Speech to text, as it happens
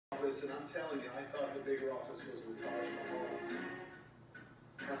listen, I'm telling you, I thought the bigger office was the Taj Mahal.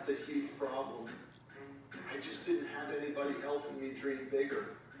 That's a huge problem. I just didn't have anybody helping me dream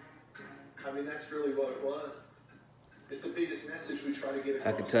bigger. I mean, that's really what it was. It's the biggest message we try to get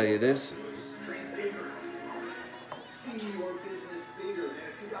across. I can tell you this. Dream bigger. See your business bigger, man.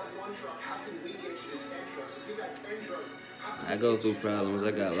 If you got one truck, how can we get you to 10 trucks? If you got 10 trucks, how can I go through problems.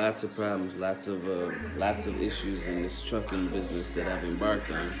 I got lots of problems, lots of issues in this trucking business that I've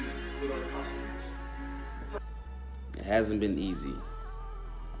embarked on. It hasn't been easy,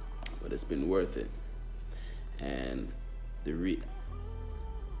 but it's been worth it. And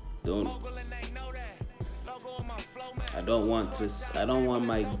I don't want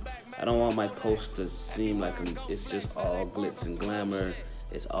my post to seem like it's just all glitz and glamour.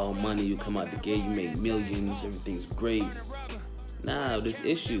 It's all money. You come out the gate, you make millions, everything's great. Nah, there's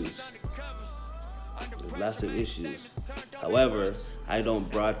issues. There's lots of issues. However, I don't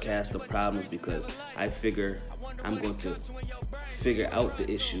broadcast the problems because I figure I'm going to figure out the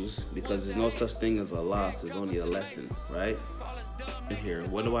issues, because there's no such thing as a loss, there's only a lesson, right? Here,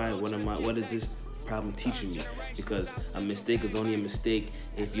 what is this problem teaching me? Because a mistake is only a mistake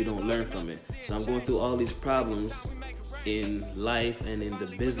if you don't learn from it. So I'm going through all these problems in life and in the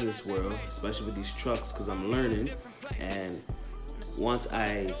business world, especially with these trucks, because I'm learning. And once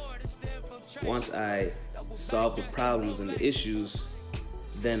I solve the problems and the issues,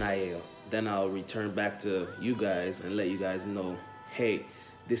 then I'll return back to you guys and let you guys know, hey,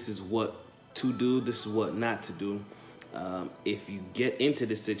 this is what to do, this is what not to do. If you get into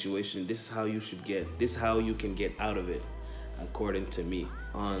this situation, this is how you can get out of it, according to me.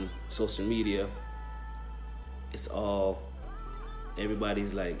 On social media, it's all,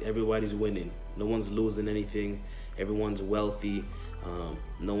 everybody's winning. No one's losing anything. Everyone's wealthy.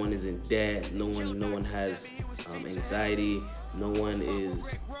 No one is in debt. No one has anxiety. No one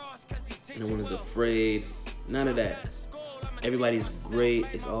is afraid. None of that. Everybody's great.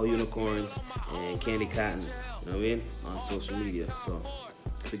 It's all unicorns and candy cotton. You know what I mean? On social media. So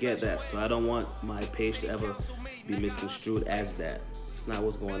forget that. So I don't want my page to ever be misconstrued as that. It's not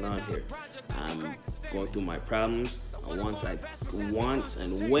what's going on here. I'm going through my problems. Once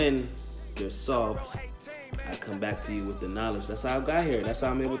and when they're solved, I come back to you with the knowledge. That's how I got here. That's how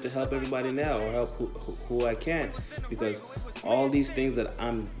I'm able to help everybody now, or help who I can. Because all these things that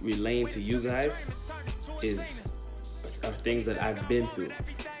I'm relaying to you guys are things that I've been through.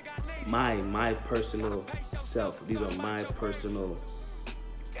 My personal self. These are my personal.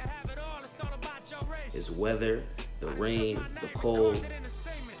 It's weather, the rain, the cold,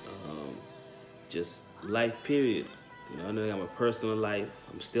 just life, period. You know, I know I got my personal life.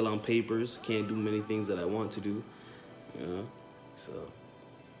 I'm still on papers. Can't do many things that I want to do. You know, so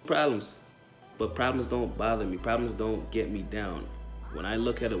problems. But problems don't bother me. Problems don't get me down. When I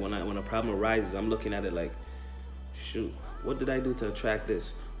look at it, when a problem arises, I'm looking at it like, shoot, what did I do to attract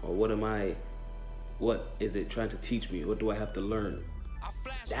this? Or what is it trying to teach me? What do I have to learn?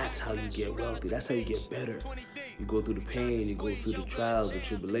 That's how you get wealthy. That's how you get better. You go through the pain, you go through the trials, the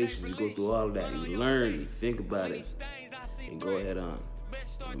tribulations, you go through all of that. You learn, you think about it, and go ahead on.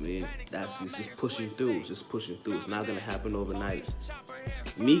 I mean, it's just pushing through. It's just pushing through. It's not gonna happen overnight.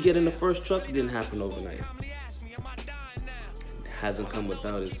 Me getting the first truck, it didn't happen overnight. It hasn't come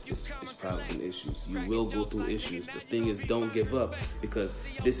without its problems and issues. You will go through issues. The thing is, don't give up, because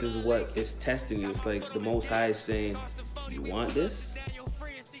this is what is testing you. It's like the Most High is saying, you want this?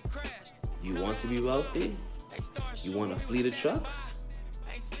 You want to be wealthy? You want a fleet of trucks?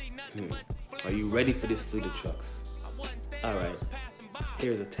 Are you ready for this fleet of trucks? All right,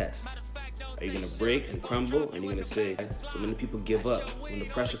 here's a test. Are you gonna break and crumble, and you're gonna say, so many people give up? When the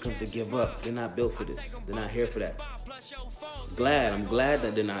pressure comes to give up, they're not built for this. They're not here for that. I'm glad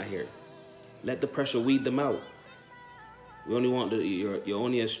that they're not here. Let the pressure weed them out. We only want you're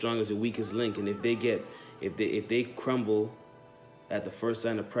only as strong as your weakest link, and if they crumble at the first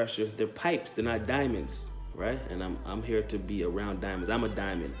sign of pressure, they're pipes, they're not diamonds, right? And I'm here to be around diamonds. I'm a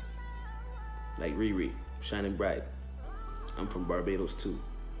diamond, like Riri, shining bright. I'm from Barbados too,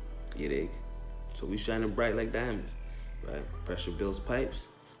 you dig? So we shining bright like diamonds, right? Pressure builds pipes,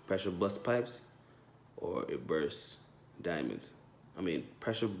 pressure busts pipes, or it bursts diamonds. I mean,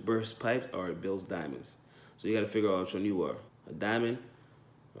 pressure bursts pipes or it builds diamonds. So you gotta figure out which one you are, a diamond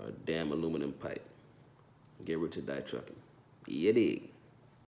or a damn aluminum pipe. Get rich or die trucking. You dig?